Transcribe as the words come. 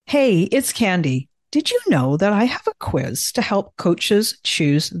Hey, it's Candy. Did you know that I have a quiz to help coaches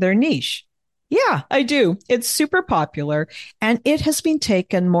choose their niche? Yeah, I do. It's super popular and it has been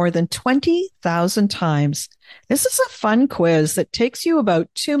taken more than 20,000 times. This is a fun quiz that takes you about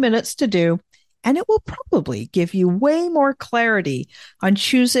 2 minutes to do, and it will probably give you way more clarity on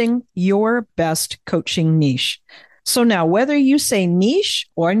choosing your best coaching niche. So now, whether you say niche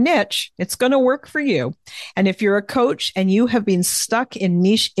or niche, it's going to work for you. And if you're a coach and you have been stuck in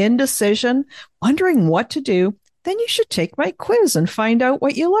niche indecision, wondering what to do, then you should take my quiz and find out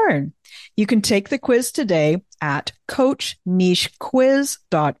what you learn. You can take the quiz today at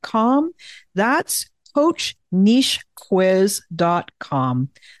coachnichequiz.com. That's coachnichequiz.com.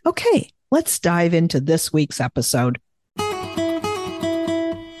 Okay, let's dive into this week's episode.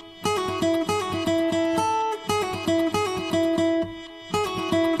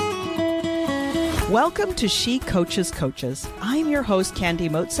 Welcome to She Coaches Coaches. I'm your host, Candy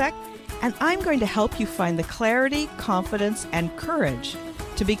Motzek, and I'm going to help you find the clarity, confidence, and courage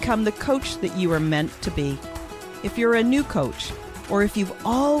to become the coach that you are meant to be. If you're a new coach, or if you've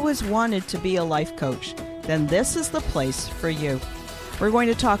always wanted to be a life coach, then this is the place for you. We're going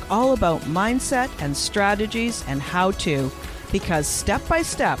to talk all about mindset and strategies and how to, because step by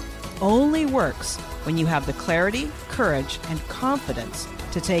step only works when you have the clarity, courage, and confidence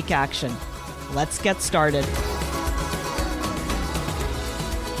to take action. Let's get started.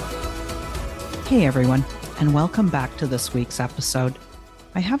 Hey everyone, and welcome back to this week's episode.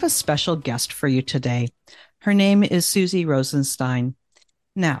 I have a special guest for you today. Her name is Suzy Rosenstein.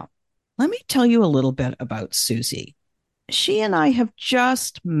 Now, let me tell you a little bit about Suzy. She and I have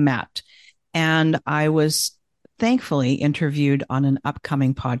just met, and I was thankfully interviewed on an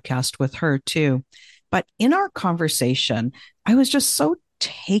upcoming podcast with her too. But in our conversation, I was just so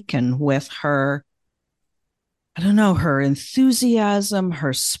taken with her, her enthusiasm,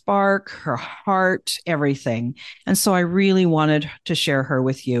 her spark, her heart, everything. And so I really wanted to share her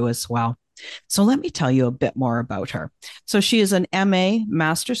with you as well. So let me tell you a bit more about her. So she is an MA,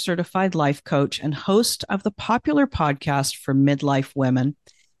 Master Certified Life Coach, and host of the popular podcast for Midlife women.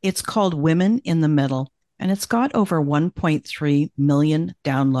 It's called Women in the Middle, and it's got over 1.3 million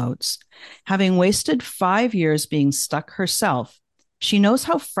downloads. Having wasted 5 years being stuck herself, she knows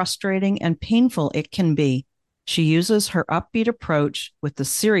how frustrating and painful it can be. She uses her upbeat approach with the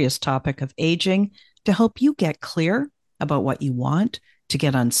serious topic of aging to help you get clear about what you want, to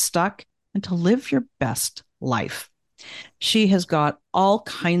get unstuck, and to live your best life. She has got all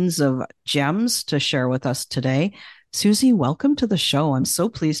kinds of gems to share with us today. Suzy, welcome to the show. I'm so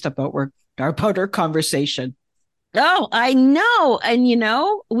pleased about our conversation. Oh, I know. And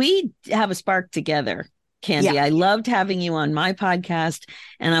we have a spark together, Candy. Yeah. I loved having you on my podcast,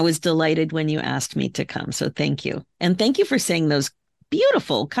 and I was delighted when you asked me to come. So thank you. And thank you for saying those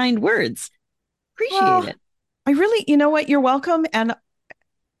beautiful, kind words. Appreciate it. I really, you know what? You're welcome. And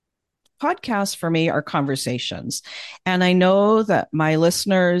podcasts for me are conversations. And I know that my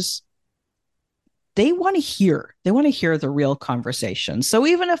listeners, they want to hear the real conversation. So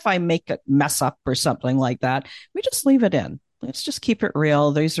even if I make a mess up or something like that, we just leave it in. Let's just keep it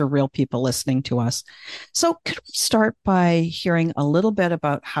real. These are real people listening to us. So could we start by hearing a little bit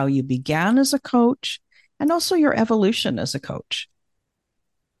about how you began as a coach and also your evolution as a coach?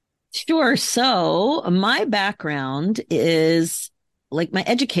 Sure. So my background is like my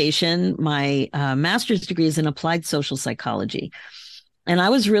education, my master's degree is in applied social psychology. And I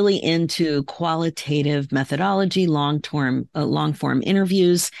was really into qualitative methodology, long form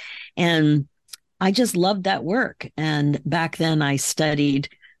interviews. And I just loved that work. And back then I studied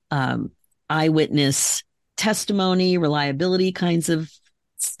eyewitness testimony, reliability kinds of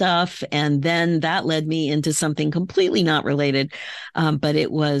stuff. And then that led me into something completely not related, but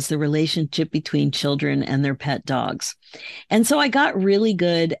it was the relationship between children and their pet dogs. And so I got really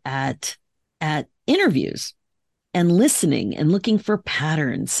good at interviews and listening and looking for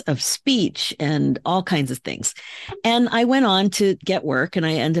patterns of speech and all kinds of things. And I went on to get work, and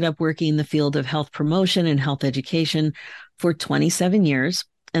I ended up working in the field of health promotion and health education for 27 years.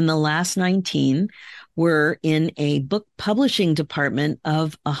 And the last 19 were in a book publishing department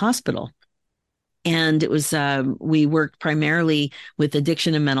of a hospital. And it was, we worked primarily with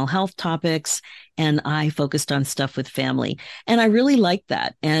addiction and mental health topics, and I focused on stuff with family. And I really liked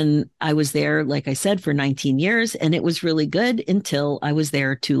that. And I was there, like I said, for 19 years, and it was really good until I was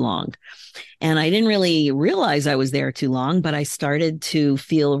there too long. And I didn't really realize I was there too long, but I started to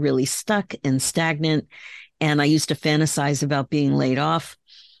feel really stuck and stagnant. And I used to fantasize about being laid off.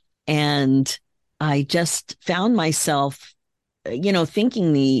 And I just found myself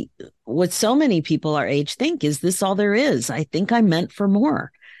thinking what so many people our age think, is this all there is? I think I'm meant for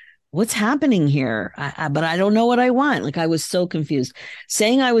more. what's happening here? But I don't know what I want. Like I was so confused.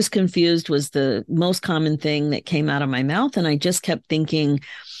 Saying I was confused was the most common thing that came out of my mouth. And I just kept thinking,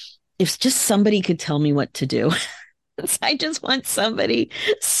 if just somebody could tell me what to do. I just want somebody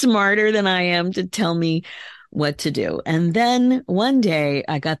smarter than I am to tell me what to do. And then one day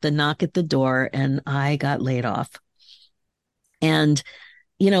I got the knock at the door and I got laid off. And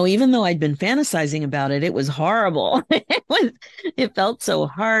even though I'd been fantasizing about it, it was horrible. It felt so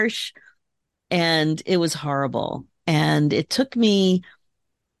harsh and it was horrible. And it took me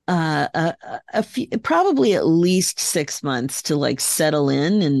a few, probably at least 6 months to like settle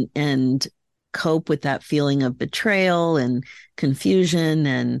in and cope with that feeling of betrayal and confusion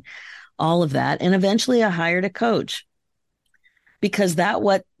and all of that. And eventually I hired a coach because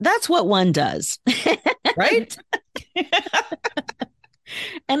that's what one does. Right?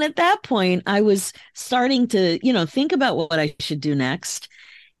 And at that point, I was starting to, think about what I should do next.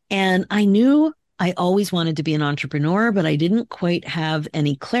 And I knew I always wanted to be an entrepreneur, but I didn't quite have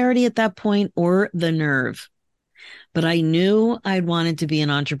any clarity at that point or the nerve. But I knew I'd wanted to be an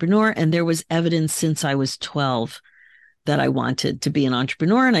entrepreneur. And there was evidence since I was 12 that I wanted to be an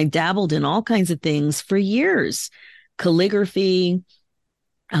entrepreneur. And I dabbled in all kinds of things for years: calligraphy,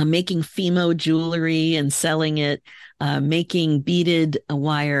 making Fimo jewelry and selling it, making beaded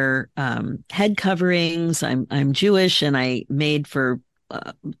wire head coverings. I'm Jewish, and I made for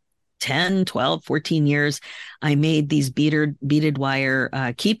 10, 12, 14 years. I made these beaded wire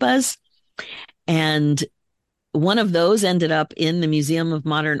kippas. And one of those ended up in the Museum of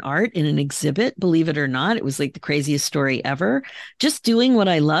Modern Art in an exhibit, believe it or not. It was like the craziest story ever. Just doing what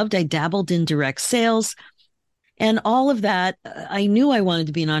I loved. I dabbled in direct sales and all of that. I knew I wanted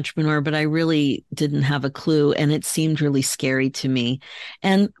to be an entrepreneur, but I really didn't have a clue. And it seemed really scary to me.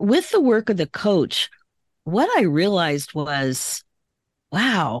 And with the work of the coach, what I realized was,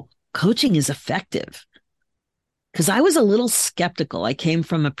 wow, coaching is effective. Because I was a little skeptical. I came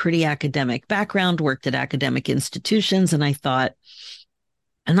from a pretty academic background, worked at academic institutions, and I thought,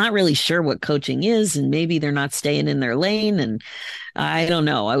 I'm not really sure what coaching is, and maybe they're not staying in their lane. And I don't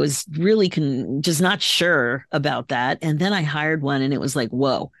know. I was really just not sure about that. And then I hired one, and it was like,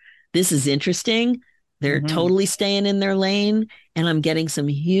 whoa, this is interesting. They're Mm-hmm. totally staying in their lane, and I'm getting some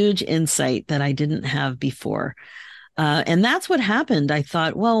huge insight that I didn't have before. And that's what happened. I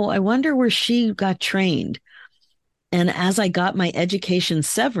thought, well, I wonder where she got trained. And as I got my education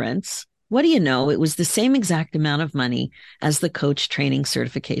severance, what do you know? It was the same exact amount of money as the coach training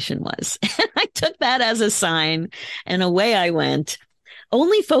certification was. And I took that as a sign, and away I went,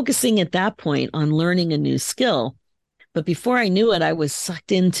 only focusing at that point on learning a new skill. But before I knew it, I was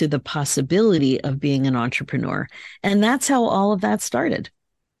sucked into the possibility of being an entrepreneur. And that's how all of that started.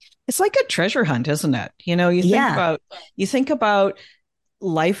 It's like a treasure hunt, isn't it? You think Yeah, about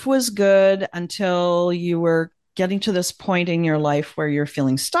life was good until you were getting to this point in your life where you're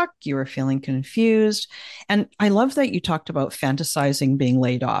feeling stuck, you were feeling confused. And I love that you talked about fantasizing being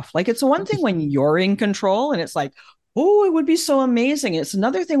laid off. Like it's one thing when you're in control and it's like, oh, it would be so amazing. It's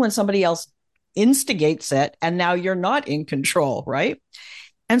another thing when somebody else instigates it and now you're not in control, right?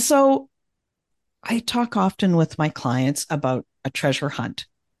 And so I talk often with my clients about a treasure hunt,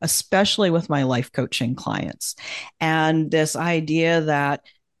 especially with my life coaching clients. And this idea that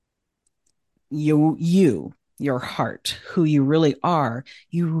your heart, who you really are,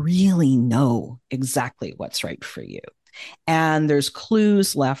 you really know exactly what's right for you. And there's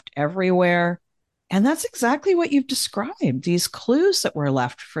clues left everywhere. And that's exactly what you've described, these clues that were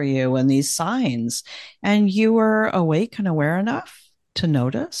left for you and these signs. And you were awake and aware enough to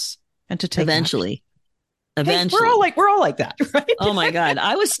notice and to take action. eventually. Hey, we're all Eventually. like we're all like that, Oh right? my God.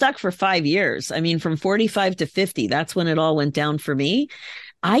 I was stuck for 5 years. I mean, from 45 to 50, that's when it all went down for me.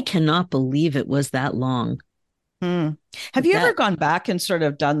 I cannot believe it was that long. Hmm. Have you ever That gone back and sort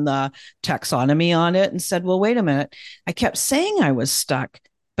of done the taxonomy on it and said, well, wait a minute, I kept saying I was stuck,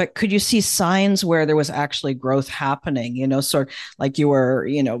 but could you see signs where there was actually growth happening? Sort of like you were,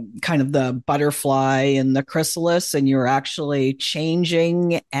 kind of the butterfly in the chrysalis and you're actually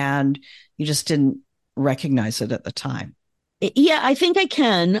changing and you just didn't recognize it at the time. yeah, I think I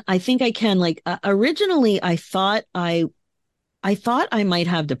can. I think I can. Like originally I thought I might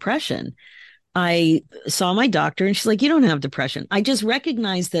have depression. I saw my doctor and she's like, you don't have depression. I just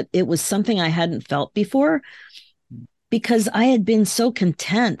recognized that it was something I hadn't felt before because I had been so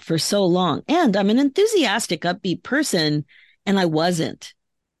content for so long. And I'm an enthusiastic, upbeat person, and I wasn't.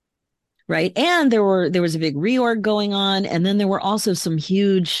 Right. And there was a big reorg going on. And then there were also some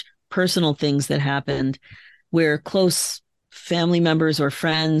huge personal things that happened where close family members or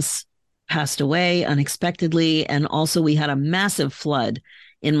friends passed away unexpectedly. And also we had a massive flood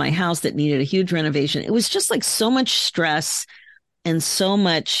in my house that needed a huge renovation. It was just like so much stress and so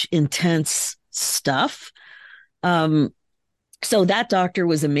much intense stuff. Um, so that doctor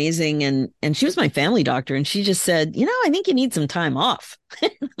was amazing, and she was my family doctor, and she just said, I think you need some time off.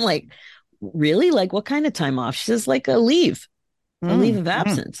 I'm like, really? Like what kind of time off? She says, like a leave Mm, of mm.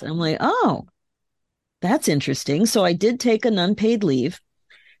 absence. And I'm like, oh, that's interesting. So I did take an unpaid leave.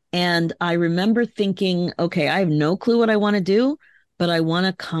 And I remember thinking, okay, I have no clue what I want to do, but I want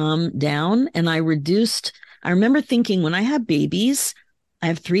to calm down. And I remember thinking when I have babies, I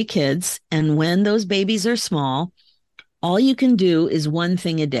have 3 kids. And when those babies are small, all you can do is one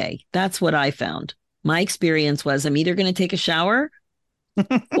thing a day. That's what I found. My experience was I'm either going to take a shower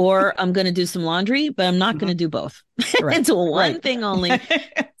or I'm going to do some laundry, but I'm not going Mhm. to do both. Right, It's one right. thing only.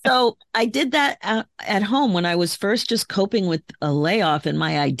 So I did that at home when I was first just coping with a layoff and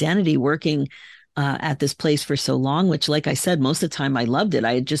my identity working at this place for so long, which, like I said, most of the time I loved it.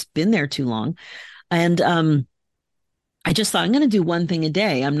 I had just been there too long. And I just thought I'm going to do one thing a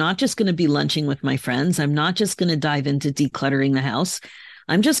day. I'm not just going to be lunching with my friends. I'm not just going to dive into decluttering the house.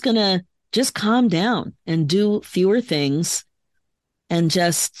 I'm just going to just calm down and do fewer things and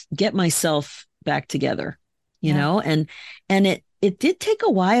just get myself back together, Yeah. and it did take a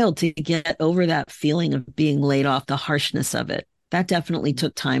while to get over that feeling of being laid off, the harshness of it. That definitely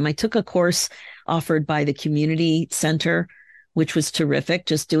took time. I took a course offered by the community center, which was terrific,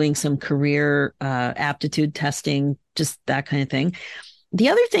 just doing some career aptitude testing, just that kind of thing. The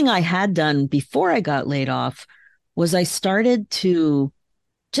other thing I had done before I got laid off was I started to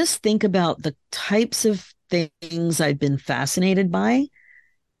just think about the types of things I've been fascinated by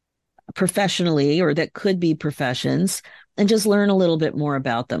professionally or that could be professions and just learn a little bit more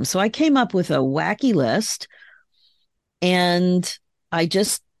about them. So I came up with a wacky list and I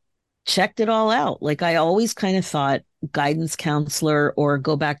just checked it all out. Like I always kind of thought guidance counselor or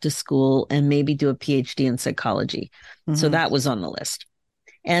go back to school and maybe do a PhD in psychology. So Hmm. that was on the list.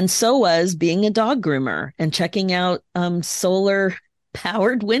 And so was being a dog groomer and checking out solar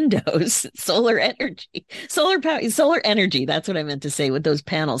powered windows, solar energy. That's what I meant to say with those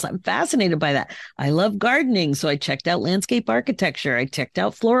panels. I'm fascinated by that. I love gardening. So I checked out landscape architecture. I checked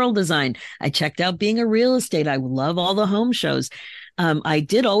out floral design. I checked out being a real estate. I love all the home shows. I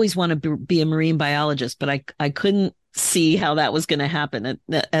did always want to be a marine biologist, but I couldn't see how that was going to happen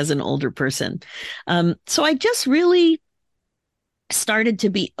as an older person. So I just really started to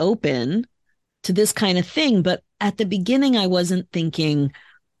be open to this kind of thing. But at the beginning, I wasn't thinking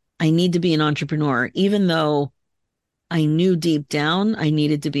I need to be an entrepreneur, even though I knew deep down I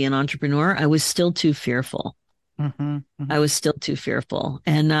needed to be an entrepreneur. I was still too fearful. Hmm. I Hmm. was still too fearful.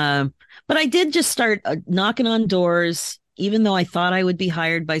 But I did just start knocking on doors, even though I thought I would be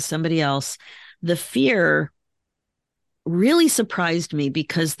hired by somebody else. The fear really surprised me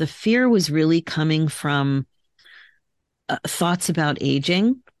because the fear was really coming from thoughts about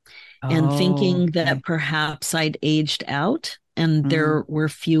aging and Oh, thinking okay. that perhaps I'd aged out and Mm. there were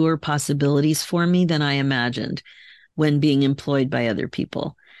fewer possibilities for me than I imagined when being employed by other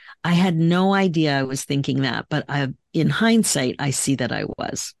people. I had no idea I was thinking that, but in hindsight, I see that I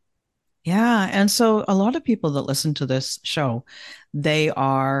was. Yeah. And so a lot of people that listen to this show, they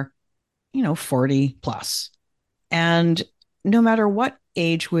are, 40 plus. And no matter what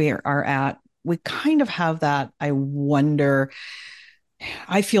age we are at, we kind of have that. I wonder,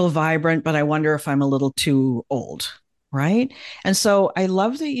 I feel vibrant, but I wonder if I'm a little too old. Right. And so I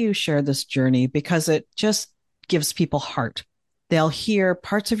love that you share this journey because it just gives people heart. They'll hear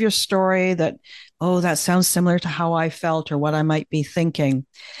parts of your story that, oh, that sounds similar to how I felt or what I might be thinking.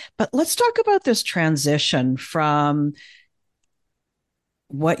 But let's talk about this transition from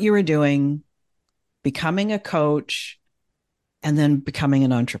what you were doing, becoming a coach, and then becoming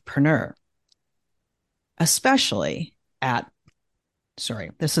an entrepreneur, especially at,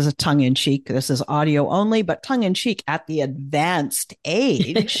 sorry, this is a tongue in cheek, this is audio only, but tongue in cheek at the advanced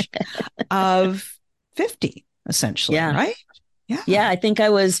age of 50, essentially, Yeah. right? Yeah. Yeah. I think I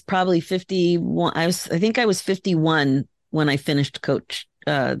was probably 51. I think I was 51 when I finished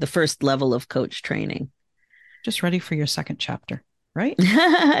the first level of coach training. Just ready for your second chapter, right?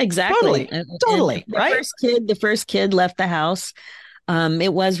 Exactly. Totally. And Totally. Right. the first kid left the house.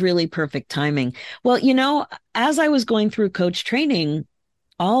 It was really perfect timing. Well, as I was going through coach training,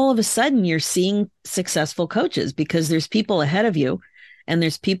 all of a sudden you're seeing successful coaches because there's people ahead of you and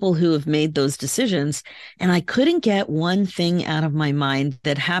there's people who have made those decisions. And I couldn't get one thing out of my mind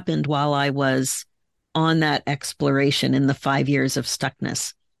that happened while I was on that exploration in the 5 years of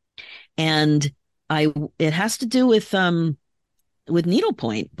stuckness. And it has to do with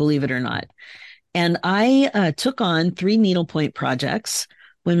needlepoint, believe it or not. And I took on 3 needlepoint projects.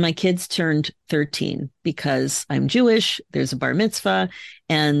 when my kids turned 13 because I'm Jewish, there's a bar mitzvah,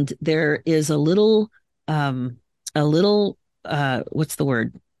 and there is um, a little, what's the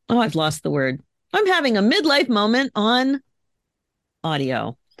word? Oh, I've lost the word. I'm having a midlife moment on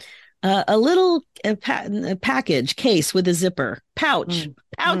audio. A little package case with a zipper pouch. Mm,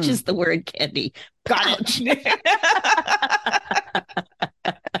 Pouch mm. is the word, Candy. Got Pouch. it.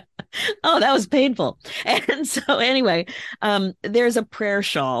 Oh, that was painful. And so, anyway, there's a prayer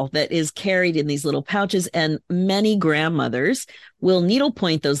shawl that is carried in these little pouches, and many grandmothers will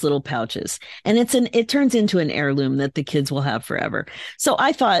needlepoint those little pouches, and it turns into an heirloom that the kids will have forever. So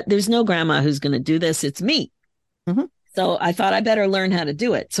I thought, there's no grandma who's going to do this. It's me. Mhm. So I thought I better learn how to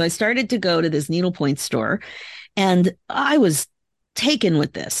do it. So I started to go to this needlepoint store, and I was taken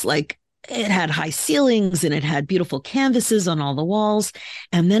with this. Like, it had high ceilings and it had beautiful canvases on all the walls.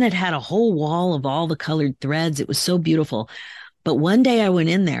 And then it had a whole wall of all the colored threads. It was so beautiful. But one day I went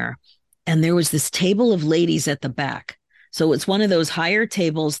in there and there was this table of ladies at the back. So it's one of those higher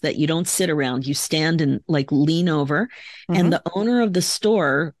tables that you don't sit around, you stand and like lean over. And Mhm. the owner of the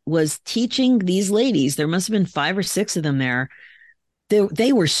store was teaching these ladies, there must have been 5 or 6 of them there.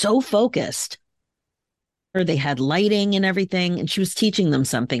 They were so focused. They had lighting and everything, and she was teaching them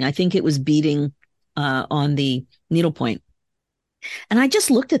something. I think it was beading on the needlepoint. And I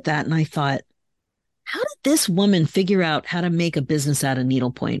just looked at that and I thought, how did this woman figure out how to make a business out of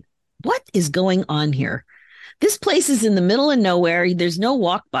needlepoint? What is going on here? This place is in the middle of nowhere. There's no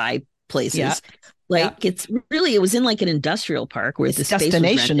walk by Yeah. places. Yeah. Like, it was in like an industrial park where Its the space was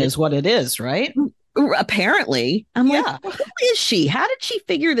destination rented. is what it is, right? Apparently, I'm like, Yeah. who is she? How did she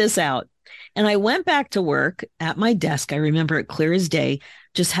figure this out? And I went back to work at my desk. I remember it clear as day,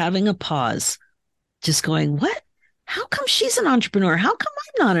 just having a pause, just going, what? How come she's an entrepreneur? How come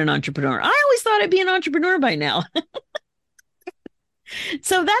I'm not an entrepreneur? I always thought I'd be an entrepreneur by now.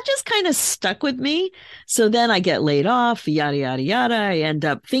 So that just kind of stuck with me. So then I get laid off, yada, yada, yada. I end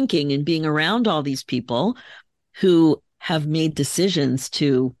up thinking and being around all these people who have made decisions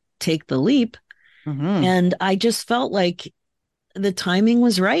to take the leap. Hmm. And I just felt like the timing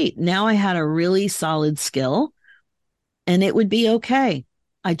was right. Now I had a really solid skill and it would be okay.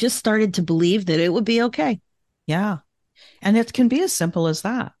 I just started to believe that it would be okay. Yeah. And it can be as simple as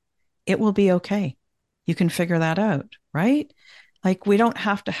that. It will be okay. You can figure that out, right? Like we don't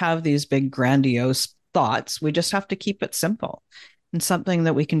have to have these big grandiose thoughts. We just have to keep it simple and something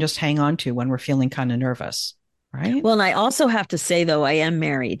that we can just hang on to when we're feeling kind of nervous, right? Well, and I also have to say though, I am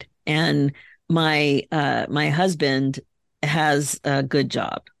married and my husband has a good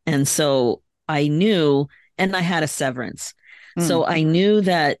job. And so I knew, and I had a severance. Mm, So I knew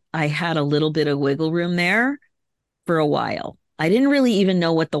that I had a little bit of wiggle room there for a while. I didn't really even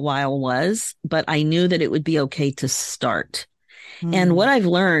know what the while was, but I knew that it would be okay to start. And what mm. I've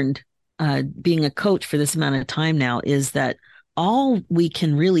learned, being a coach for this amount of time now, is that all we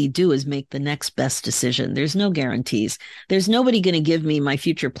can really do is make the next best decision. There's no guarantees. There's nobody going to give me my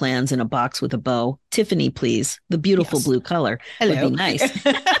future plans in a box with a bow. Tiffany, please. The beautiful Yes. blue color would be Hello. nice.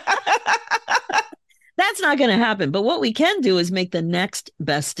 That's not going to happen. But what we can do is make the next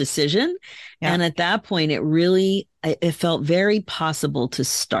best decision. Yeah. And at that point, it felt very possible to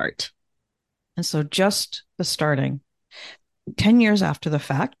start. And so just the starting, 10 years after the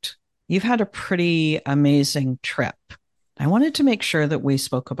fact, you've had a pretty amazing trip. I wanted to make sure that we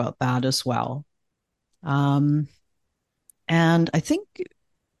spoke about that as well. Um, and I think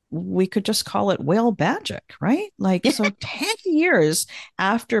we could just call it whale magic, right? Like, so 10 years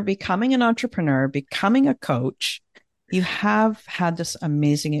after becoming an entrepreneur, becoming a coach, you have had this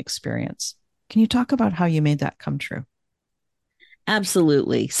amazing experience. Can you talk about how you made that come true?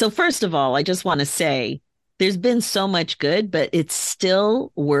 Absolutely. So, first of all, I just want to say there's been so much good, but it's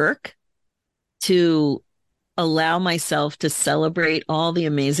still work to allow myself to celebrate all the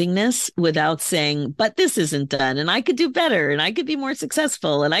amazingness without saying, but this isn't done and I could do better and I could be more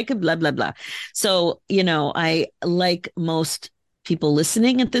successful and I could blah, blah, blah. So, I, like most people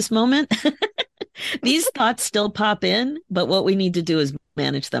listening at this moment, these thoughts still pop in, but what we need to do is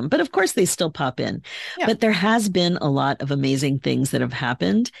manage them. But of course, they still pop in. Yeah. But there has been a lot of amazing things that have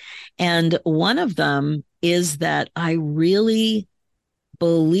happened. And one of them is that I really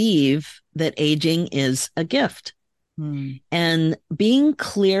believe that aging is a gift. Hmm. And being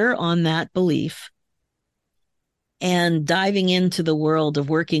clear on that belief and diving into the world of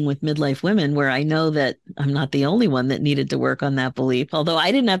working with midlife women, where I know that I'm not the only one that needed to work on that belief, although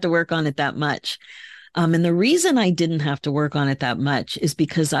I didn't have to work on it that much. And the reason I didn't have to work on it that much is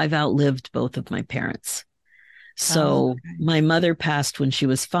because I've outlived both of my parents. Oh, So okay. my mother passed when she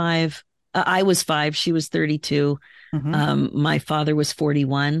was 5. I was 5, she was 32. Hmm. My father was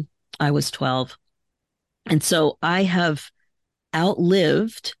 41, I was 12. And so I have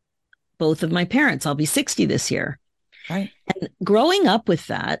outlived both of my parents. I'll be 60 this year. Right. And growing up with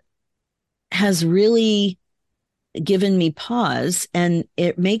that has really given me pause. And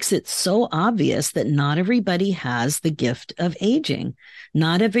it makes it so obvious that not everybody has the gift of aging,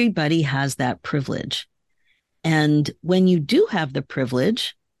 not everybody has that privilege. And when you do have the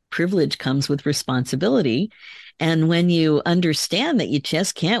privilege, privilege comes with responsibility. And when you understand that you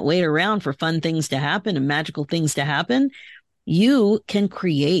just can't wait around for fun things to happen and magical things to happen, you can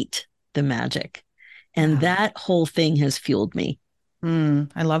create the magic. And Yeah. that whole thing has fueled me.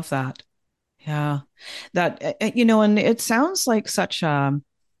 I love that. Yeah. That, and it sounds like such a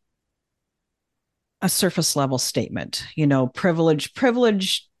surface level statement,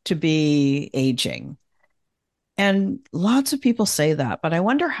 privilege to be aging. And lots of people say that, but I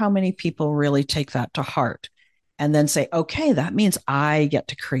wonder how many people really take that to heart and then say, okay, that means I get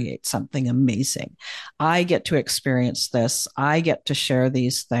to create something amazing. I get to experience this. I get to share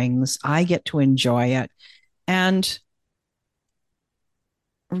these things. I get to enjoy it. And,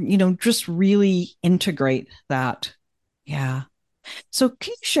 just really integrate that. Yeah. So,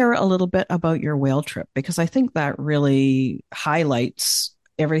 can you share a little bit about your whale trip? Because I think that really highlights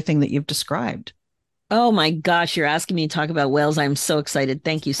everything that you've described. Oh my gosh, you're asking me to talk about whales. I'm so excited.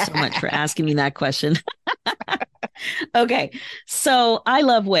 Thank you so much for asking me that question. Okay, so I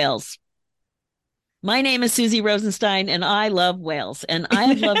love whales. My name is Suzy Rosenstein, and I love whales. And I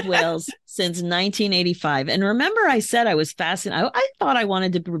have loved whales since 1985. And remember, I said I was fascinated. I thought I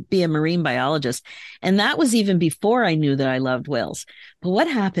wanted to be a marine biologist. And that was even before I knew that I loved whales. But what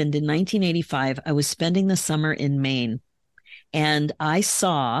happened in 1985? I was spending the summer in Maine, and I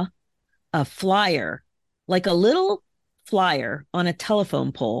saw a flyer, like a little flyer on a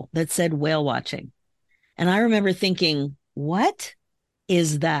telephone pole that said whale watching. And I remember thinking, what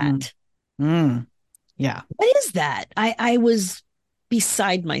is Mm, that? mm, yeah. What is that? I was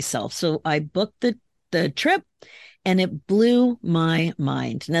beside myself. So I booked the trip and it blew my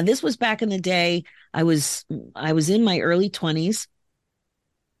mind. Now this was back in the day. I was in my early 20s.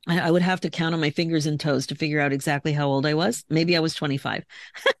 I would have to count on my fingers and toes to figure out exactly how old I was. Maybe I was 25.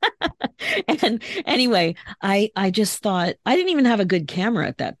 And anyway, I just thought I didn't even have a good camera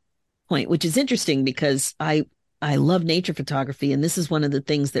at that point, which is interesting because I love nature photography, and this is one of the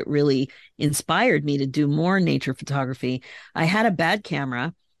things that really inspired me to do more nature photography. I had a bad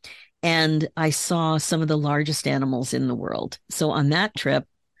camera, and I saw some of the largest animals in the world. So on that trip,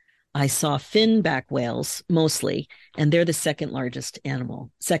 I saw finback whales mostly, and they're the second largest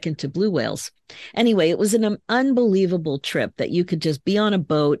animal, second to blue whales. Anyway, it was an unbelievable trip that you could just be on a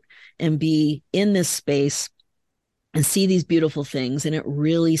boat and be in this space and see these beautiful things. And it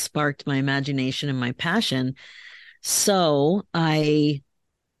really sparked my imagination and my passion. So I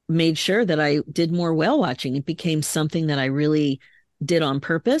made sure that I did more whale watching. It became something that I really did on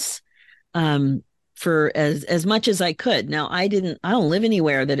purpose. For as much as I could. Now I don't live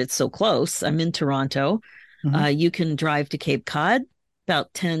anywhere that it's so close. I'm in Toronto. Hmm. You can drive to Cape Cod about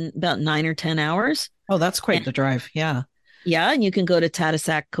 9 or 10 hours. Oh, that's quite And the drive. Yeah. yeah, and you can go to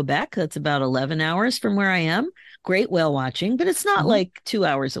Tadoussac, Quebec. That's about 11 hours from where I am. Great whale watching, but it's not Hmm. like 2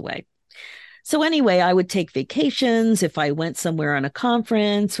 hours away. So anyway, I would take vacations if I went somewhere on a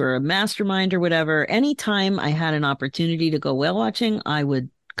conference or a mastermind or whatever. Anytime I had an opportunity to go whale watching, I would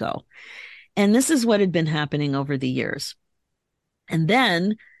go. And this is what had been happening over the years. And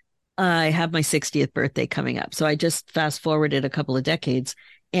then I have my 60th birthday coming up. So I just fast forwarded a couple of decades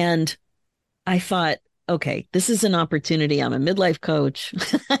and I thought, okay, this is an opportunity. I'm a midlife coach.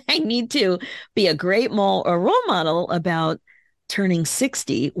 I need to be a a role model about turning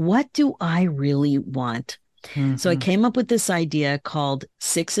 60. What do I really want? So I Hmm. came up with this idea called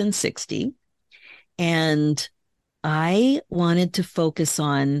 6 and 60. And I wanted to focus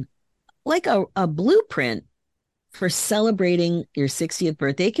on like a blueprint for celebrating your 60th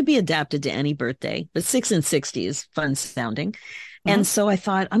birthday. It could be adapted to any birthday, but 6 and 60 is fun sounding. Hmm. And so I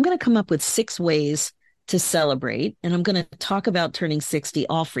thought, I'm going to come up with 6 ways to celebrate. And I'm going to talk about turning 60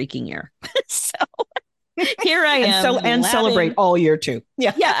 all freaking year. So here I am And celebrate blabbing. all year too.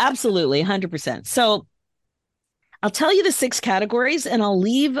 Yeah. Yeah, absolutely. 100%. So I'll tell you the 6 categories and I'll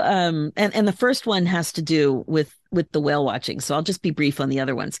leave and the first one has to do with the whale watching. So I'll just be brief on the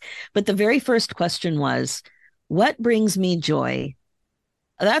other ones. But the very first question was, what brings me joy?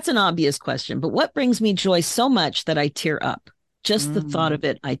 That's an obvious question, but what brings me joy so much that I tear up? Just the thought Mm. of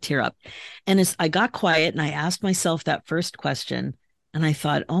it, I tear up. And as I got quiet and I asked myself that first question, and I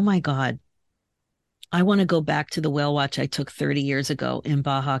thought, oh my God, I want to go back to the whale watch I took 30 years ago in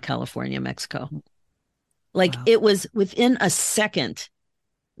Baja, California, Mexico. Like Wow. it was within a second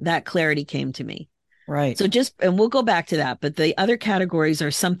that clarity came to me. Right. So just, and we'll go back to that, but the other categories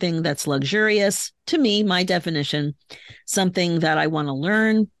are something that's luxurious to me, my definition, something that I want to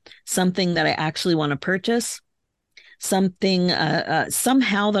learn, something that I actually want to purchase, something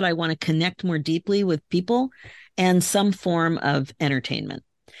somehow that I want to connect more deeply with people, and some form of entertainment.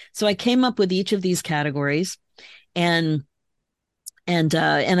 So I came up with each of these categories, and and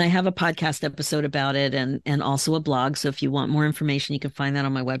I have a podcast episode about it, and also a blog. So if you want more information, you can find that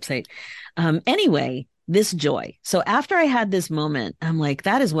on my website. Anyway, this joy. So after I had this moment, I'm like,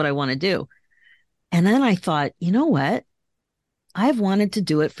 that is what I want to do. And then I thought, you know what? I've wanted to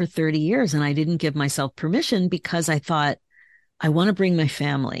do it for 30 years and I didn't give myself permission because I thought I want to bring my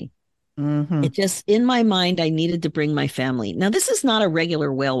family. Hmm. It just, in my mind, I needed to bring my family. Now, this is not a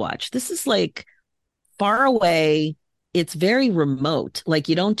regular whale watch. This is like far away. It's very remote. Like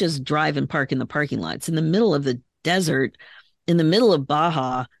you don't just drive and park in the parking lot. It's in the middle of the desert, in the middle of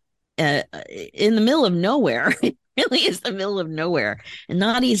Baja, in the middle of nowhere. It really is the middle of nowhere and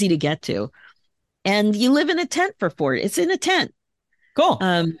not easy to get to. And you live in a tent for 4. It's in a tent. Cool.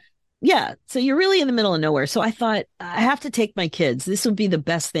 Um, yeah. So you're really in the middle of nowhere. So I thought I have to take my kids. This would be the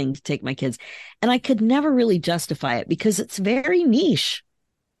best thing to take my kids. And I could never really justify it because it's very niche.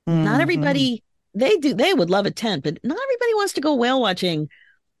 Not Hmm. everybody, they would love a tent, but not everybody wants to go whale watching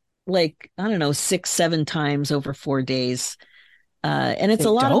like, I don't know, 6, 7 times over 4 days. And it's They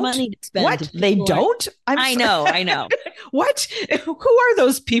a lot of don't? money to spend What? if They people aren't. don't? I'm I sorry. know, I know. What? Who are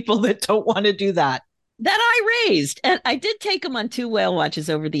those people that don't want to do that? That I raised. And I did take them on 2 whale watches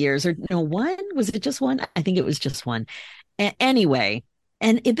over the years, or no, one. Was it just one? I think it was just one. Anyway,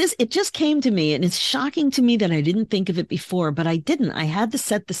 and it just came to me, and it's shocking to me that I didn't think of it before, but I didn't. I had to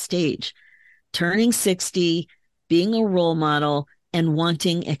set the stage. Turning 60, being a role model, and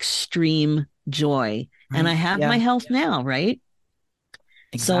wanting extreme joy. And I Right. have my Yeah, health now, right?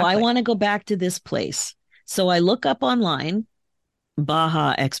 So I exactly. want to go back to this place. So I look up online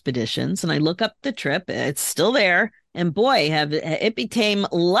Baja expeditions and I look up the trip. It's still there. And boy, have it became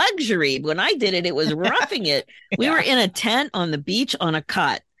luxury. When I did it, it was roughing it. We were Yeah. in a tent on the beach on a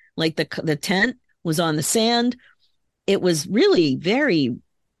cot. Like the tent was on the sand. It was really very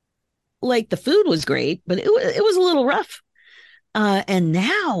like the food was great, but it was a little rough. And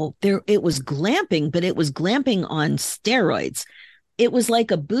now there it was glamping, but it was glamping on steroids. It was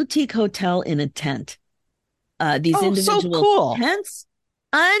like a boutique hotel in a tent. These Oh, so individual cool. tents,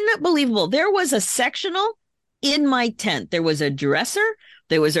 unbelievable. There was a sectional in my tent. There was a dresser.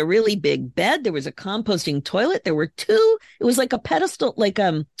 There was a really big bed. There was a composting toilet. There were two. It was like a pedestal, like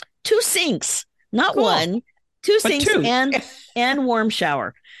two sinks, not Cool. one, two But sinks two. and warm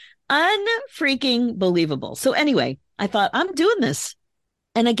shower. Unfreaking believable. So anyway, I thought I'm doing this.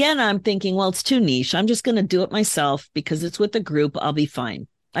 And again, I'm thinking, well, it's too niche. I'm just going to do it myself because it's with a group. I'll be fine.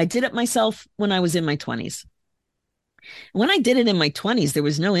 I did it myself when I was in my 20s. When I did it in my 20s, there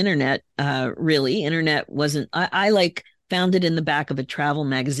was no internet, really. Internet wasn't, I like found it in the back of a travel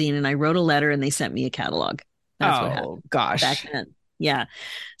magazine and I wrote a letter and they sent me a catalog. That's what happened Oh, back gosh. then. Yeah.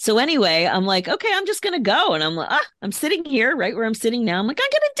 So anyway, I'm like, okay, I'm just going to go. And I'm like, I'm sitting here right where I'm sitting now. I'm like, I'm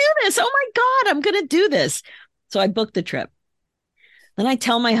going to do this. Oh my God, I'm going to do this. So I booked the trip. Then I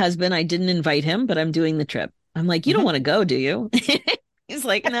tell my husband I didn't invite him, but I'm doing the trip. I'm like, you don't Mhm. want to go, do you? He's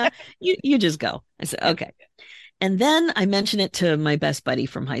like, no, you just go. I said, okay. And then I mentioned it to my best buddy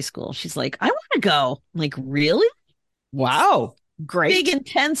from high school. She's like, I want to go. I'm like, really? Wow. Big, Great.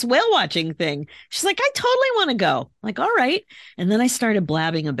 intense whale watching thing. She's like, I totally want to go. I'm like, all right. And then I started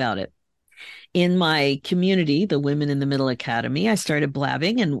blabbing about it. In my community, the Women in the Middle Academy, I started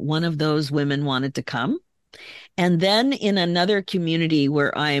blabbing, and one of those women wanted to come. And then in another community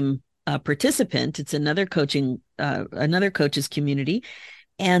where I'm a participant, it's another coach's community,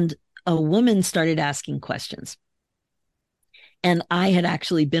 and a woman started asking questions. And I had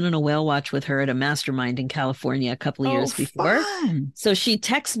actually been on a whale watch with her at a mastermind in California a couple of Oh, years before. fun. So she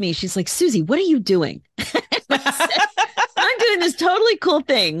texts me. She's like, Suzy, what are you doing? I said, I'm doing this totally cool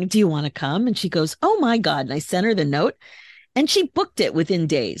thing. Do you want to come? And she goes, oh my God. And I sent her the note and she booked it within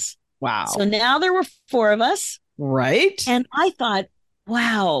days. So Wow. now there were 4 of us. Right? And I thought,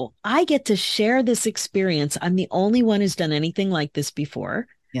 wow, I get to share this experience. I'm the only one who's done anything like this before.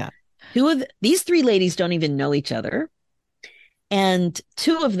 Yeah. These 3 ladies don't even know each other. And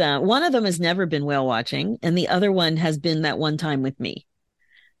 2 of them, one of them has never been whale watching, and the other one has been that one time with me.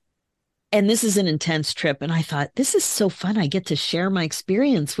 And this is an intense trip. And I thought, this is so fun. I get to share my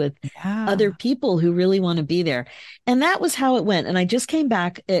experience with other Yeah. people who really want to be there. And that was how it went. And I just came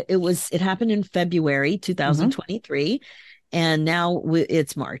back. It happened in February Hmm. 2023. And now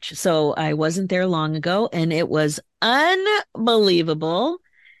it's March. So I wasn't there long ago and it was unbelievable.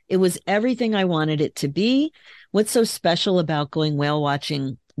 It was everything I wanted it to be. What's so special about going whale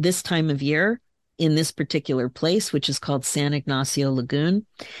watching this time of year in this particular place, which is called San Ignacio Lagoon,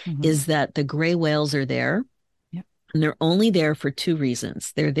 Mm-hmm. is that the gray whales are there Yep. and they're only there for two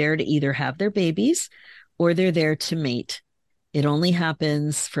reasons. They're there to either have their babies or they're there to mate. It only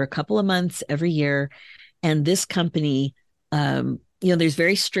happens for a couple of months every year. And this company, there's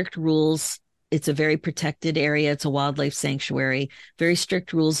very strict rules. It's a very protected area. It's a wildlife sanctuary. Very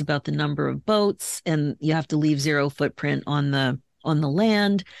strict rules about the number of boats, and you have to leave zero footprint on the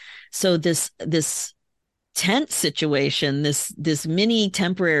land. So this tent situation, this mini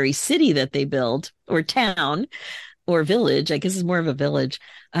temporary city that they build or town or village, I guess it's more of a village.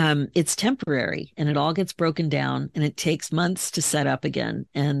 It's temporary and it all gets broken down and it takes months to set up again.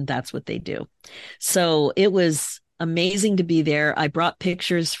 And that's what they do. So it was amazing to be there. I brought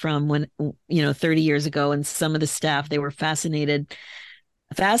pictures from when, 30 years ago, and some of the staff, they were fascinated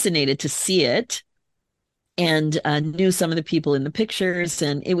to see it and knew some of the people in the pictures.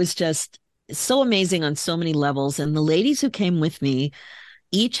 And it was just so amazing on so many levels. And the ladies who came with me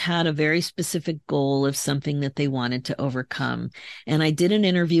each had a very specific goal of something that they wanted to overcome. And I did an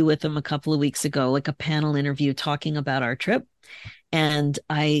interview with them a couple of weeks ago, like a panel interview talking about our trip. And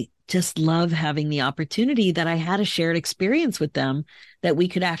I just love having the opportunity that I had a shared experience with them that we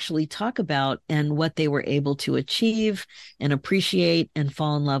could actually talk about and what they were able to achieve and appreciate and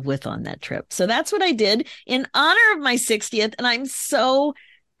fall in love with on that trip. So that's what I did in honor of my 60th. And I'm so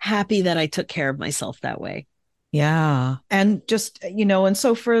happy that I took care of myself that way. Yeah. And just, and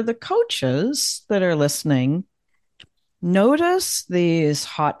so for the coaches that are listening, notice these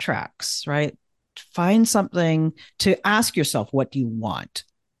hot tracks, right? Find something to ask yourself, what do you want?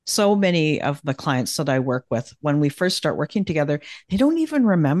 So many of the clients that I work with, when we first start working together, they don't even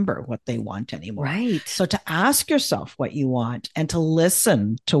remember what they want anymore. Right. So to ask yourself what you want and to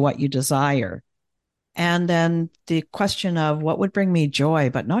listen to what you desire. And then the question of what would bring me joy,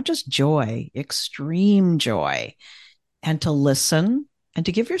 but not just joy, extreme joy, and to listen and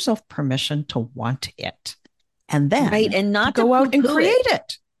to give yourself permission to want it. And Right. then And to not to go poo out and poo it. create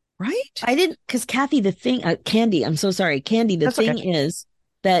it. Right? I didn't, because Kathy, the thing, Candy, I'm so sorry. Candy, the That's okay. thing is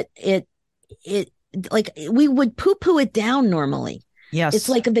that it, like we would poo poo it down normally. It's Yes.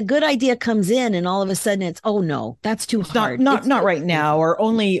 like the good idea comes in and all of a sudden it's, oh no, that's too It's not hard. not It's not too right now, expensive. or Oh,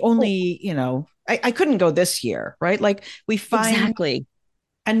 only, I couldn't go this year, right? Like we find, exactly.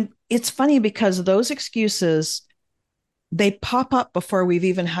 and it's funny because those excuses, they pop up before we've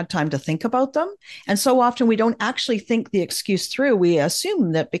even had time to think about them. And so often we don't actually think the excuse through. We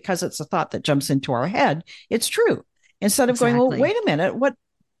assume that because it's a thought that jumps into our head, it's true. Instead of going, well, Exactly. wait a minute,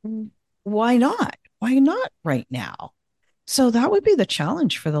 why not? Why not right now? So that would be the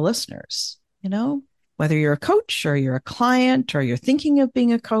challenge for the listeners, whether you're a coach or you're a client or you're thinking of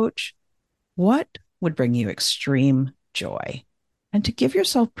being a coach, what would bring you extreme joy? And to give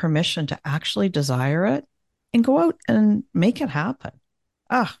yourself permission to actually desire it and go out and make it happen.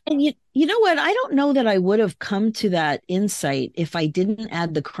 Ah, And you know what? I don't know that I would have come to that insight if I didn't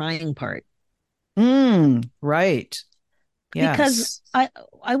add the crying part. right. Because Yes.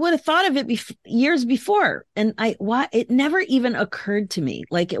 I would have thought of it years before, and I why it never even occurred to me.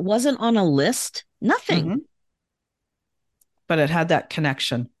 Like it wasn't on a list. Nothing. Mm-hmm. But it had that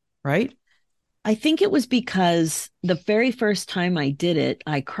connection, right? I think it was because the very first time I did it,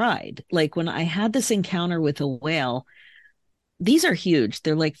 I cried. Like when I had this encounter with a whale, these are huge.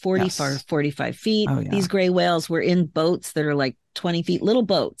 They're like 45, Yes. 45 feet. Oh, These yeah. gray whales were in boats that are like 20 feet, little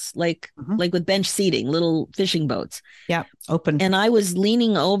boats, like Mm-hmm. like with bench seating, little fishing boats. Yeah. Open. And I was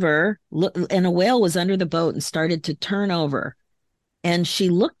leaning over, and a whale was under the boat and started to turn over. And she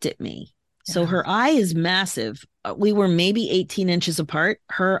looked at me. So Yeah. her eye is massive. We were maybe 18 inches apart,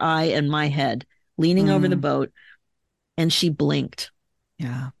 her eye and my head, leaning over the Mm, boat. And she blinked.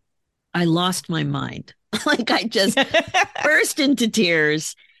 yeah. I lost my mind. Like I just burst into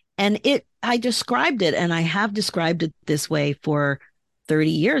tears. And I described it, and I have described it this way for 30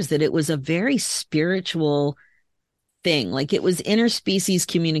 years, that it was a very spiritual thing. Like it was interspecies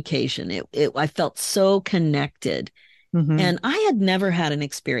communication. I felt so connected. Mm-hmm. And I had never had an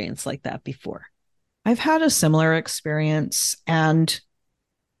experience like that before. I've had a similar experience. And,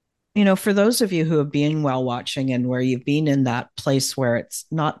 for those of you who have been whale watching and where you've been in that place where it's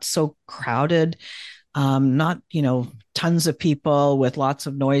not so crowded, not, tons of people with lots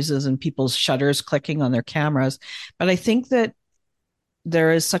of noises and people's shutters clicking on their cameras. But I think that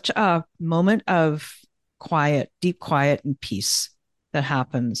there is such a moment of quiet, deep quiet and peace that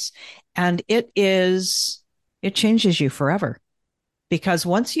happens. And it is it changes you forever. Because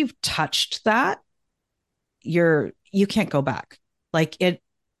once you've touched that, you can't go back. Like it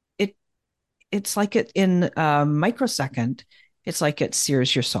it's like it in a microsecond. It's like it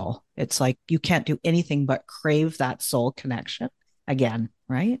sears your soul. It's like you can't do anything but crave that soul connection again,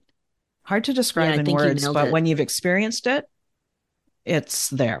 right? Hard to Yeah, describe I in think you words, nailed but it. when you've experienced it, it's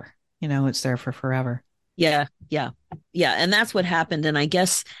there. It's there for forever. Yeah, yeah, yeah. And that's what happened. And I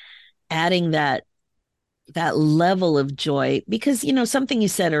guess adding that level of joy, because something you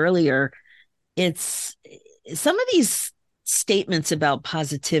said earlier, it's some of these statements about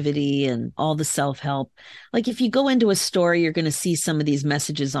positivity and all the self-help. Like if you go into a store, you're going to see some of these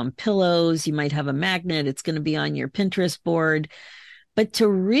messages on pillows. You might have a magnet, it's going to be on your Pinterest board. But to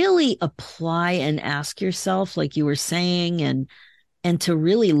really apply and ask yourself, like you were saying, and to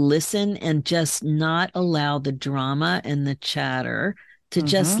really listen and just not allow the drama and the chatter, to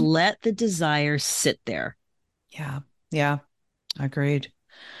just Mm-hmm. let the desire sit there. Yeah. Yeah. Agreed.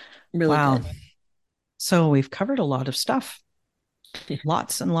 Really Wow. good. So we've covered a lot of stuff,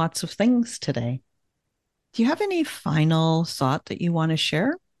 lots and lots of things today. Do you have any final thought that you want to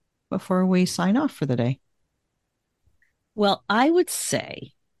share before we sign off for the day? Well, I would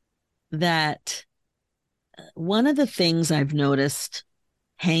say that one of the things I've noticed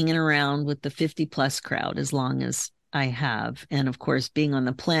hanging around with the 50 plus crowd as long as I have, and of course, being on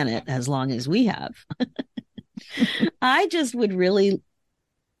the planet as long as we have, I just would really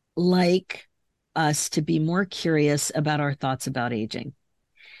like us to be more curious about our thoughts about aging.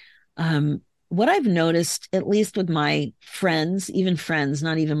 What I've noticed, at least with my friends, even friends,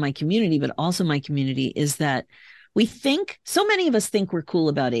 not even my community, but also my community, is that we think so many of us think we're cool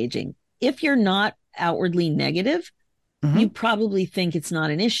about aging. If you're not outwardly negative, you Mm-hmm. probably think it's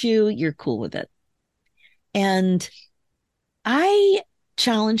not an issue, you're cool with it. And I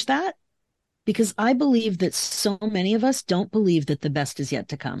challenge that because I believe that so many of us don't believe that the best is yet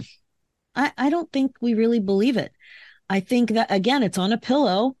to come. I don't think we really believe it. I think that, again, it's on a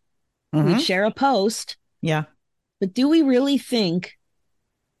pillow. We'd Mm-hmm. share a post, Yeah. but do we really think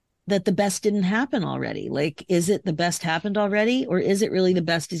that the best didn't happen already? Like, is it the best happened already? Or is it really the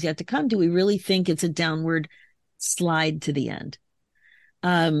best is yet to come? Do we really think it's a downward slide to the end?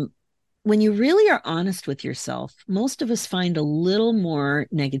 Um, when you really are honest with yourself, most of us find a little more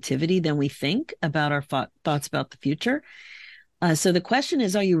negativity than we think about our thoughts about the future. So the question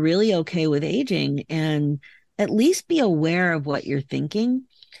is, are you really okay with aging? And at least be aware of what you're thinking.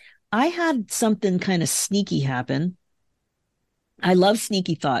 I had something kind of sneaky happen. I love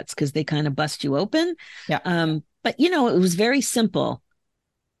sneaky thoughts because they kind of bust you open. Yeah. But it was very simple.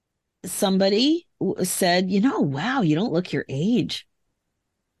 Somebody said, wow, you don't look your age.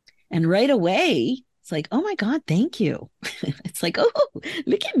 And right away, it's like, oh my God, thank you. It's like, oh,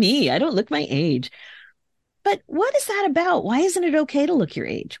 look at me. I don't look my age. But what is that about? Why isn't it okay to look your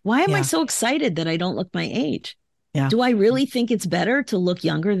age? Why am I Yeah. so excited that I don't look my age? Yeah. Do I really think it's better to look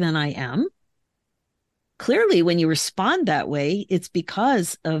younger than I am? Clearly, when you respond that way, it's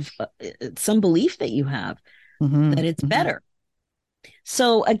because of some belief that you have Mm-hmm. that it's Mm-hmm. better.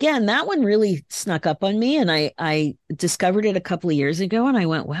 So again, that one really snuck up on me, and I discovered it a couple of years ago, and I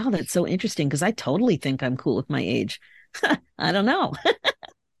went, "Wow, that's so interesting," because I totally think I'm cool with my age. I don't know.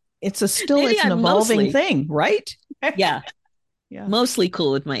 Maybe It's an I'm evolving mostly, thing, right? yeah, Yeah. mostly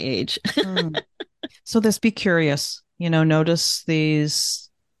cool with my age. Mm. So this be curious, notice these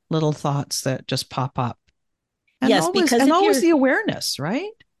little thoughts that just pop up. And Yes, always because and if always you're the awareness, right?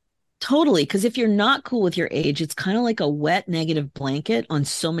 totally, because if you're not cool with your age, it's kind of like a wet negative blanket on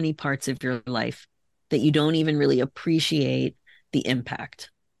so many parts of your life that you don't even really appreciate the impact.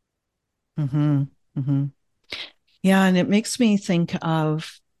 Mm-hmm. Mm-hmm. Yeah, and it makes me think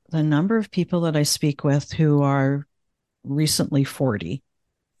of the number of people that I speak with who are recently 40,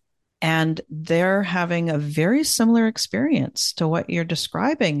 and they're having a very similar experience to what you're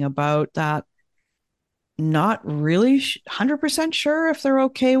describing about that, not really 100% sure if they're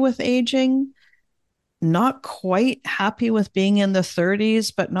okay with aging, not quite happy with being in the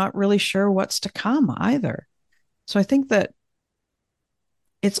 30s, but not really sure what's to come either. So I think that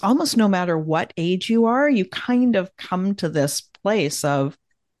it's almost no matter what age you are, you kind of come to this place of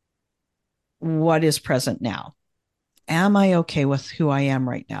what is present now. Am I okay with who I am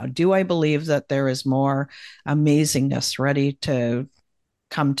right now? Do I believe that there is more amazingness ready to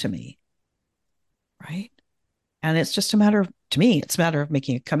come to me? Right. And it's just a matter of, to me, it's a matter of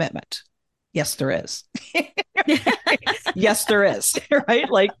making a commitment. Yes, there is. Yes, there is. Right.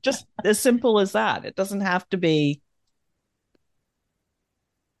 Like just as simple as that. It doesn't have to be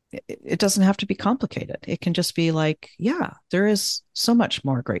complicated. It can just be like, yeah, there is so much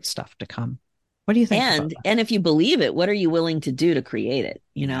more great stuff to come. What do you think about that? And if you believe it, what are you willing to do to create it,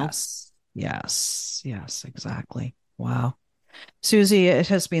 you know? Yes. Yes. Yes, exactly. Wow. Suzy, it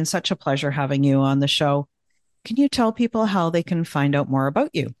has been such a pleasure having you on the show. Can you tell people how they can find out more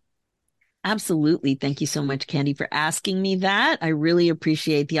about you? Absolutely. Thank you so much, Candy, for asking me that. I really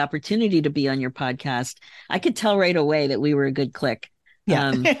appreciate the opportunity to be on your podcast. I could tell right away that we were a good click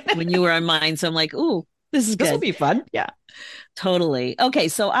Yeah. when you were on mine. So I'm like, ooh, this is This will good. be fun. Yeah. Totally. Okay,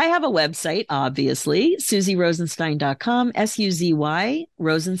 so I have a website, obviously, SuzyRosenstein.com, SUZY,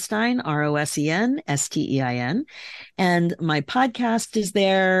 Rosenstein, ROSENSTEIN. And my podcast is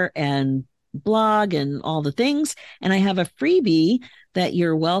there and blog and all the things. And I have a freebie that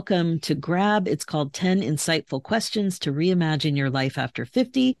you're welcome to grab. It's called 10 Insightful Questions to Reimagine Your Life After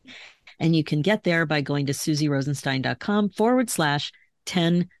 50. And you can get there by going to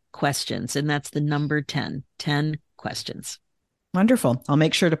SuzyRosenstein.com/10 questions. And that's the number 10 questions. Wonderful. I'll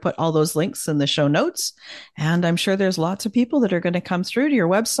make sure to put all those links in the show notes. And I'm sure there's lots of people that are going to come through to your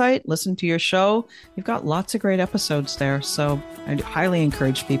website, listen to your show. You've got lots of great episodes there. So I highly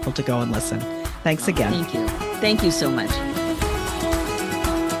encourage people to go and listen. Thanks again. Thank you. Thank you so much.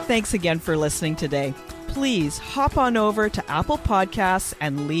 Thanks again for listening today. Please hop on over to Apple Podcasts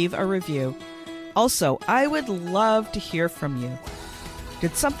and leave a review. Also, I would love to hear from you.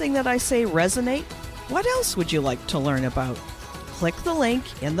 Did something that I say resonate? What else would you like to learn about? Click the link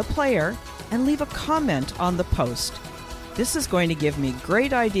in the player and leave a comment on the post. This is going to give me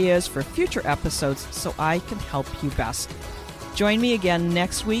great ideas for future episodes so I can help you best. Join me again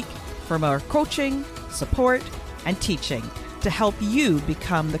next week for more coaching, support, and teaching to help you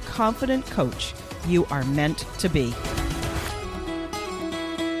become the confident coach you are meant to be.